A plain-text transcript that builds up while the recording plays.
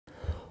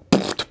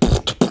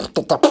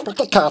My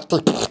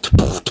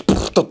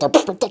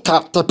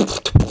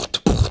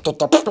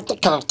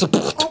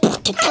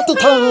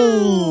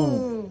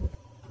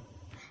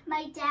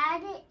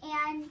dad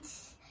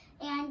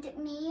and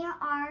me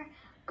are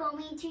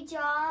going to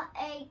draw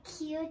a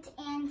cute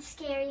and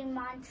scary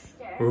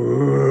monster.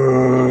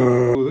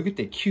 Ooh, look at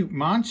the cute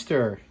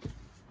monster.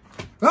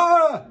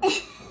 Ah!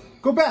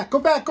 Go back, go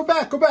back, go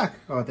back, go back.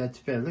 Oh, that's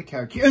better. Look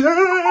how cute.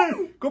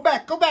 Go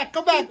back, go back,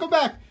 go back, go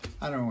back.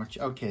 I don't want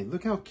you. Okay,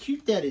 look how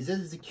cute that is. That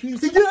is the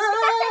cutest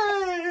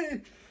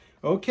thing.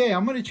 Okay,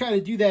 I'm going to try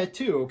to do that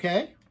too,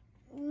 okay?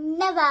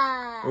 Never.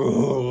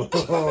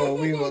 Oh,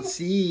 we will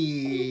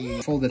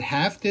see. Fold it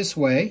half this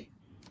way,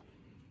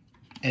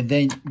 and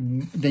then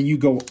you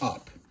go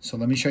up. So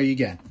let me show you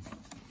again.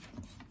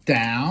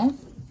 Down,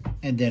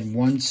 and then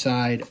one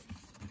side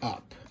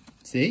up.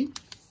 See?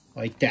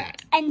 Like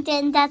that. And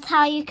then that's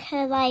how you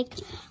could like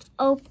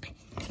open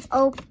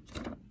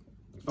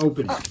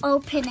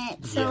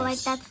it. So yes. like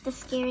that's the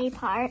scary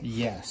part.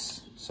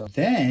 Yes. So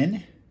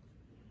then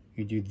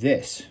you do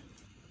this.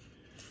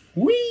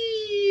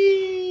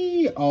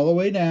 Whee! All the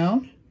way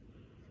down.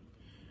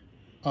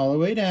 All the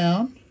way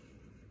down.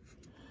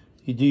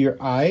 You do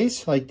your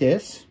eyes like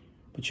this,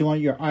 but you want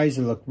your eyes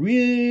to look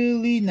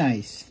really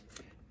nice.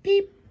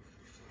 Beep.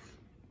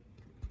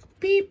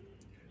 Beep.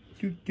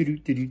 Do do do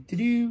do do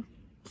do.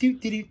 Do,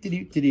 do, do,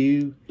 do, do,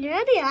 do.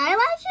 You're the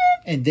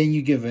eyelashes? And then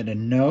you give it a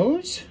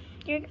nose.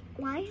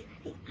 Why are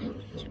the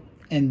eyelashes?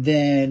 And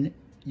then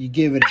you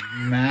give it a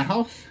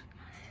mouth.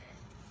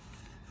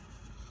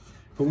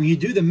 But when you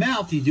do the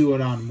mouth, you do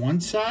it on one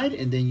side,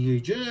 and then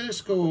you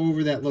just go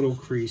over that little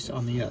crease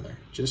on the other.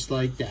 Just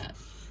like that.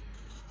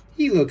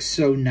 He looks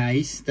so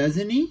nice,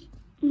 doesn't he?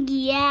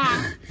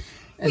 Yeah.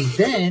 And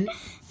then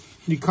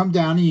you come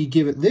down and you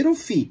give it little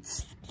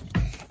feet.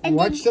 And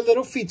watch the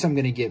little feet I'm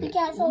going to give it.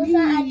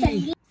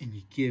 And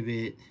you give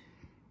it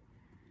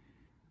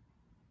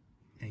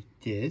like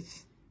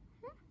this.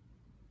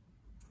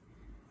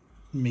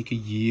 Make a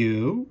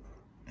U.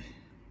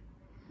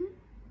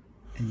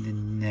 And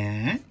then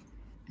that.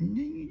 And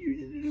then you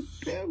do a little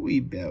belly,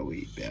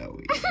 belly,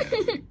 belly,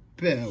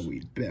 belly,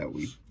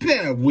 belly,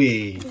 belly,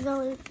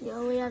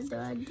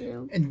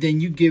 belly. And then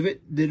you give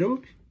it little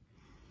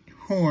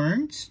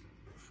horns.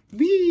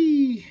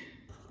 Wee.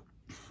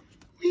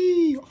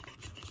 Wee.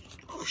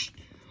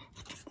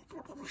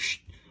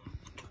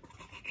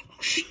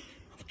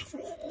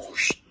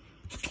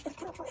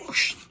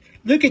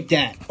 Look at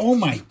that. Oh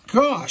my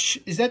gosh.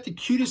 Is that the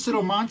cutest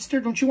little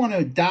monster? Don't you want to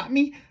adopt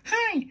me?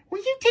 Hi, will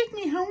you take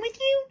me home with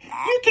you?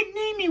 You can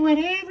name me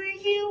whatever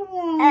you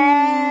want.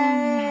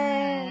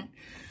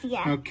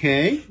 Yeah.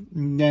 Okay.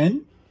 And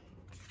then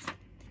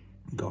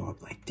go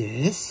up like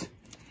this.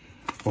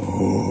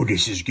 Oh,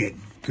 this is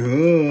getting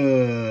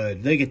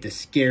good. Look at the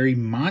scary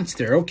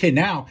monster. Okay,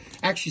 now,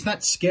 actually, it's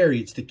not scary.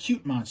 It's the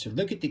cute monster.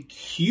 Look at the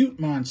cute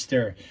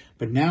monster.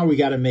 But now we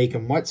got to make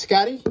him what,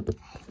 Scotty?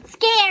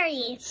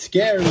 Scary.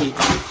 Scary.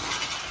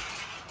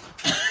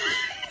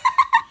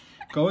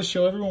 Go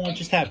show everyone what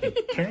just happened.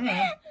 Turn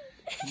around.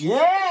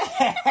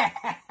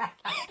 Yeah!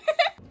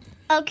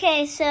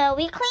 Okay, so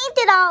we cleaned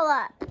it all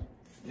up.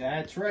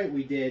 That's right,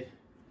 we did.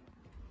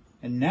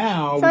 And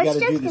now So we got to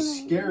do the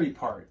scary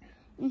part.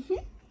 Mm-hmm.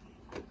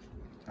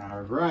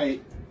 All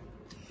right.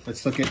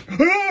 Let's look at...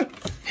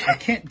 I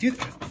can't do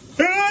that.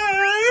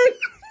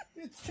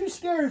 It's too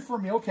scary for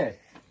me. Okay.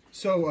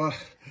 So, all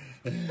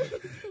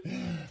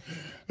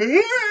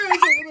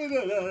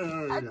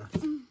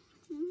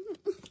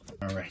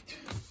right.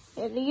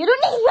 You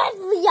don't need red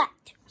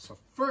yet. So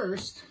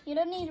first... You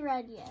don't need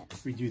red yet.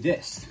 We do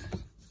this.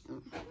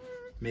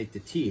 Make the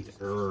teeth.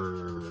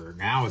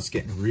 Now it's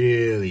getting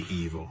really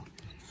evil.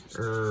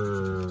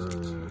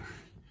 And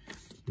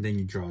then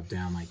you draw it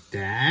down like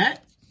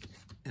that.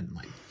 And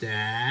like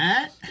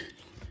that.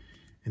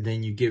 And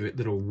then you give it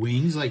little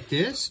wings like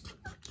this.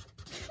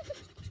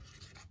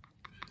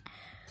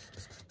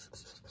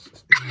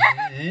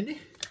 And then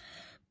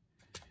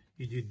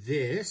you do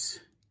this.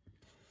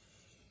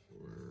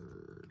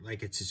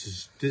 Like it's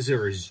just, these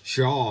are his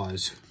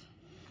jaws.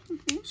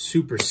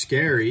 Super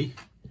scary.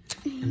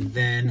 And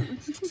then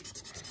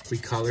we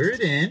color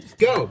it in.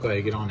 Go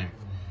ahead, get on there.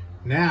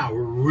 Now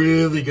we're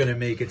really gonna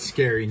make it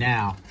scary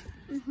now.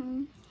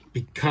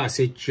 Because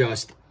it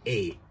just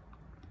ate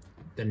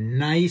the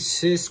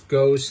nicest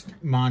ghost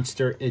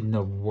monster in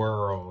the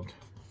world.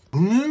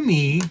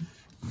 Gloomy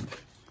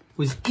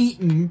was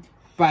eaten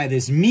by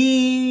this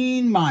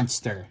mean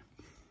monster.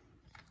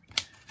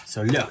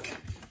 So look.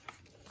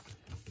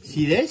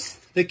 See this?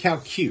 Look how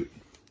cute.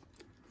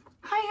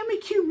 Hi, I'm a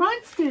cute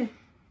monster.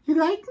 You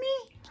like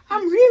me?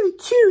 I'm really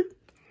cute.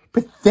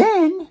 But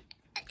then,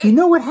 you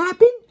know what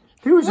happened?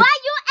 There was Why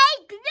you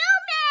ate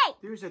Gloomy?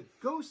 There's a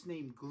ghost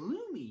named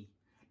Gloomy.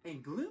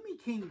 And Gloomy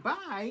came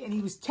by and he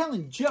was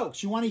telling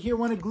jokes. You want to hear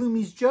one of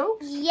Gloomy's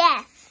jokes?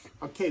 Yes.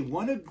 Okay,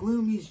 one of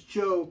Gloomy's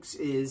jokes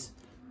is,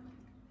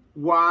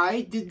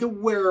 why did the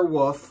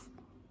werewolf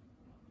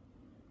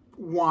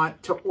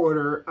want to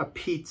order a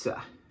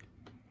pizza?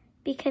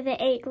 Because it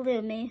ate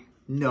Gloomy.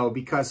 No,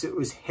 because it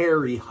was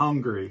Harry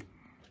hungry.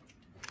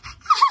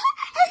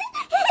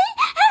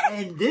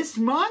 And this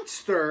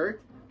monster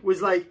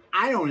was like,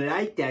 I don't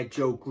like that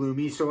joke,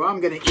 Gloomy, so I'm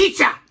gonna eat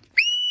ya!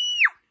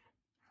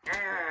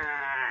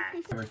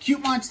 A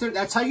cute monster,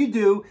 that's how you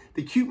do.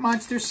 The cute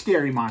monster,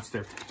 scary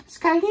monster.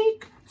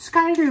 Scottie,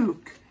 Scottie.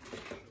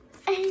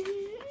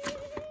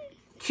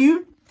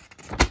 Cute?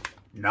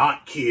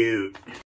 Not cute.